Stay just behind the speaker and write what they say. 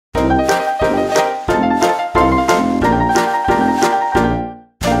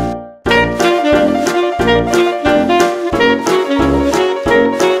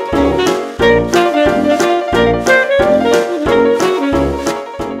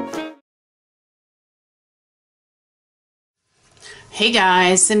Hey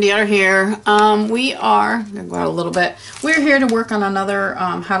guys, Cindy Otter here. We are, I'm going to go out a little bit. We're here to work on another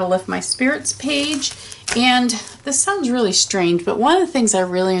How to Lift My Spirits page. And this sounds really strange, but one of the things I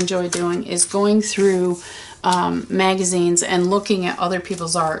really enjoy doing is going through magazines and looking at other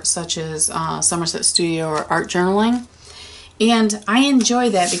people's art, such as Somerset Studio or Art Journaling. And I enjoy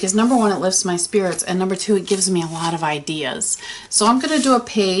that because number one, it lifts my spirits, and number two, it gives me a lot of ideas. So I'm going to do a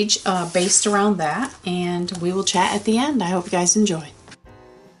page based around that, and we will chat at the end. I hope you guys enjoy.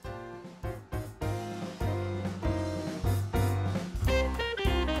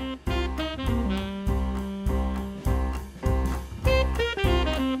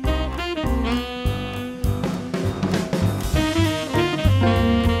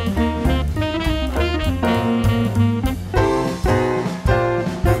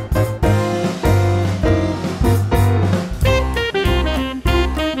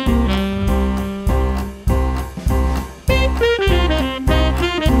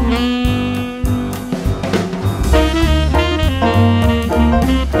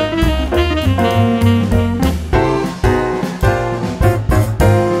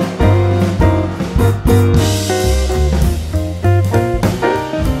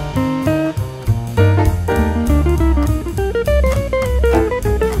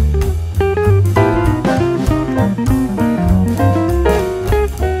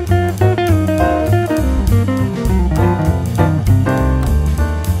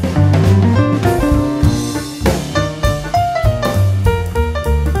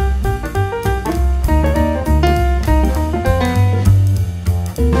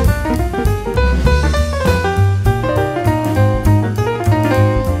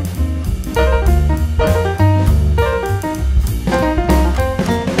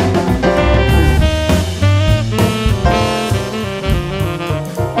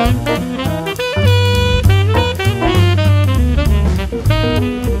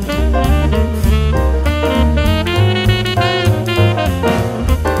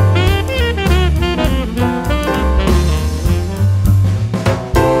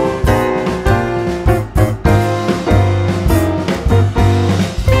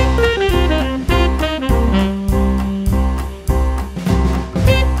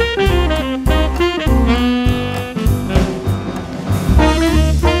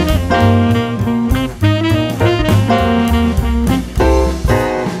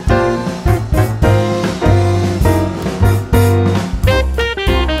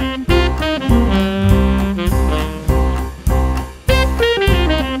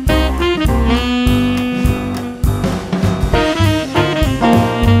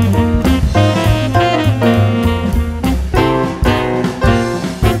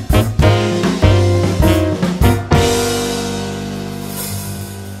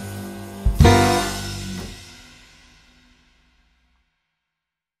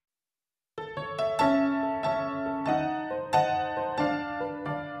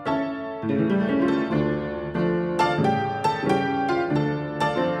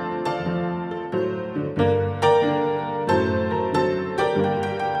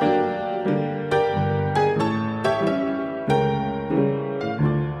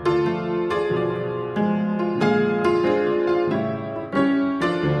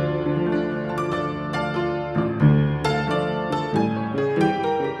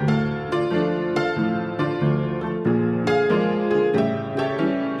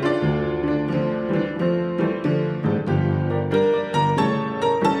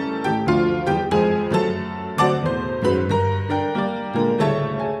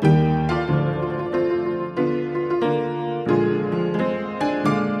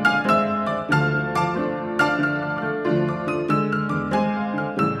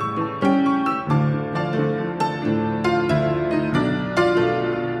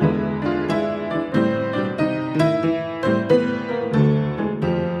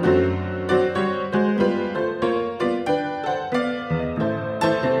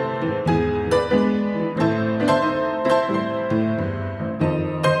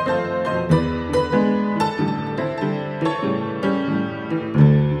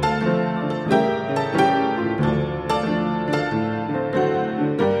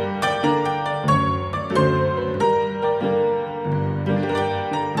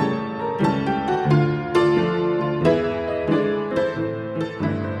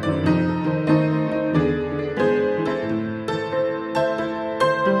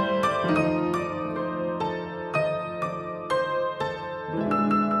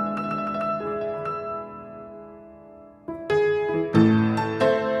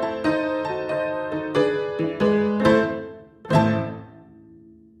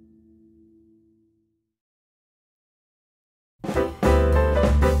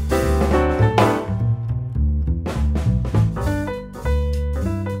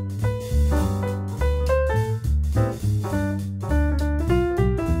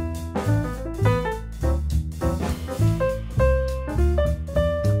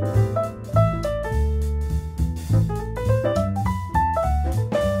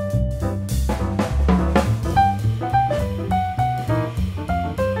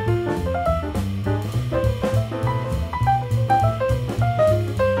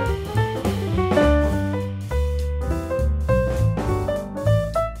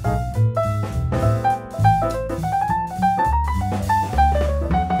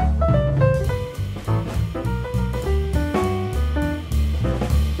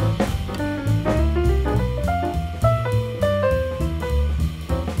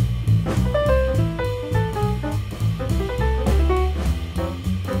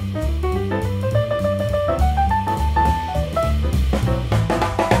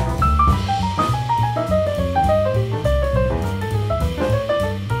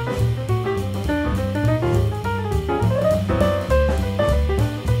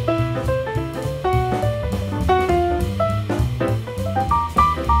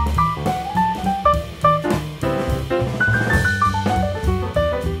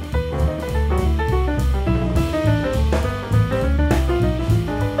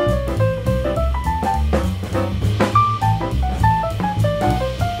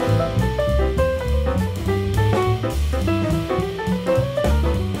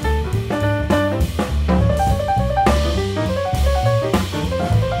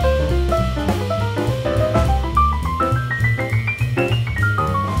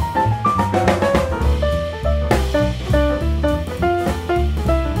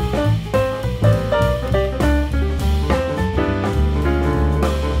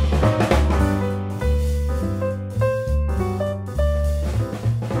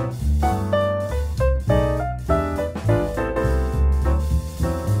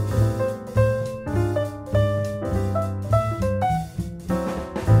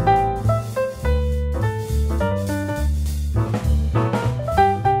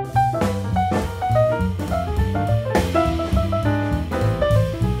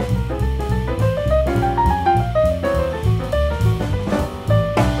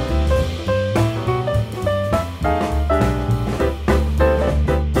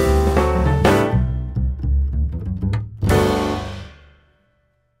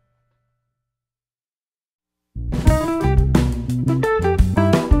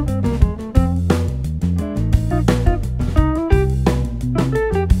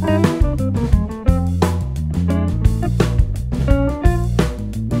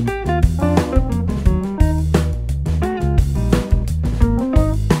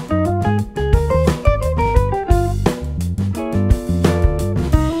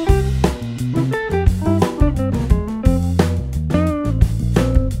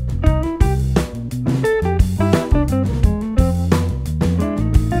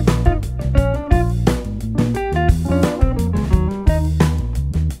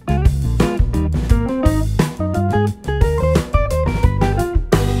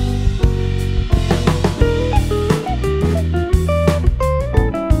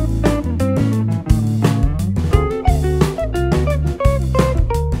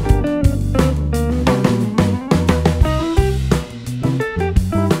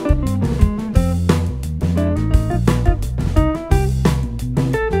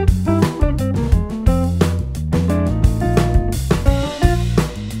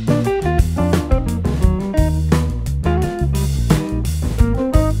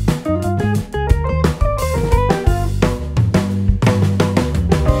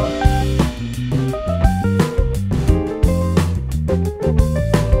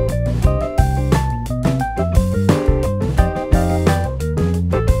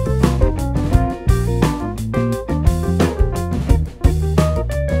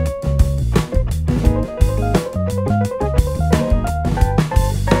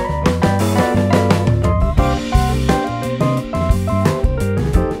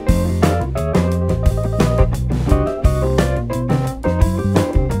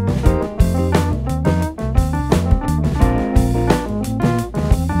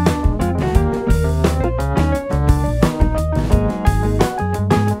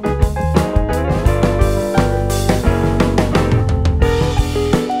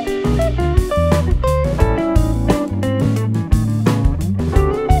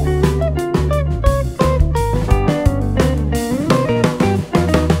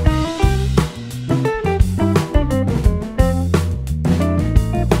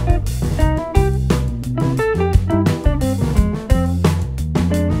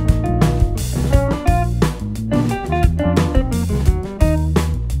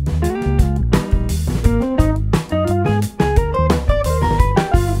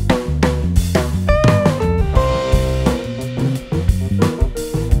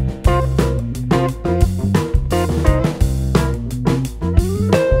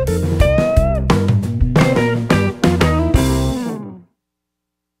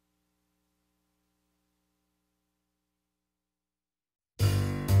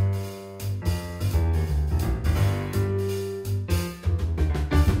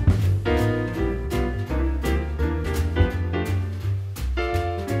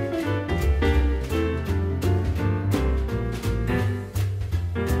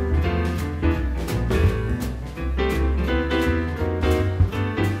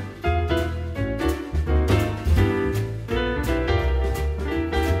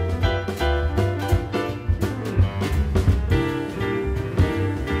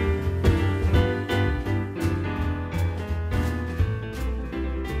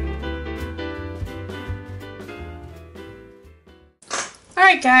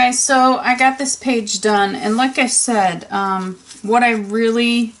 Alright guys, so I got this page done, and like I said, what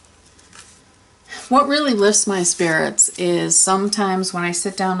really lifts my spirits is sometimes when I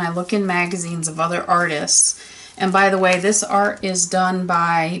sit down and I look in magazines of other artists. And by the way, this art is done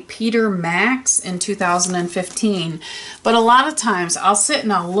by Peter Max in 2015. But a lot of times I'll sit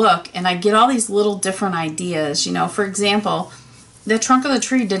and I'll look and I get all these little different ideas. You know, for example, the trunk of the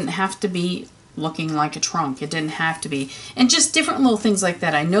tree didn't have to be looking like a trunk. It didn't have to be. And just different little things like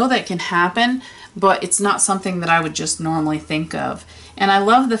that. I know that can happen, but it's not something that I would just normally think of. And I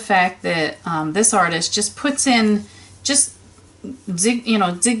love the fact that this artist just puts in just zig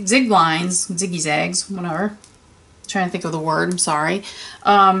lines, ziggy zags, whatever. Trying to think of the word, I'm sorry.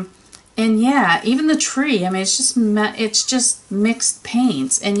 And yeah, even the tree, I mean, it's just mixed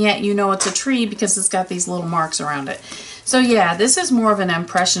paints, and yet you know it's a tree because it's got these little marks around it. So yeah, this is more of an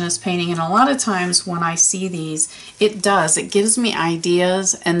impressionist painting, and a lot of times when I see these, it gives me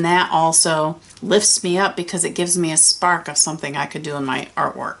ideas, and that also lifts me up because it gives me a spark of something I could do in my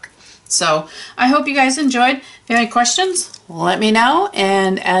artwork. So I hope you guys enjoyed. If you have any questions, let me know,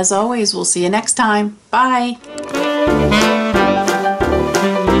 and as always, we'll see you next time. Bye!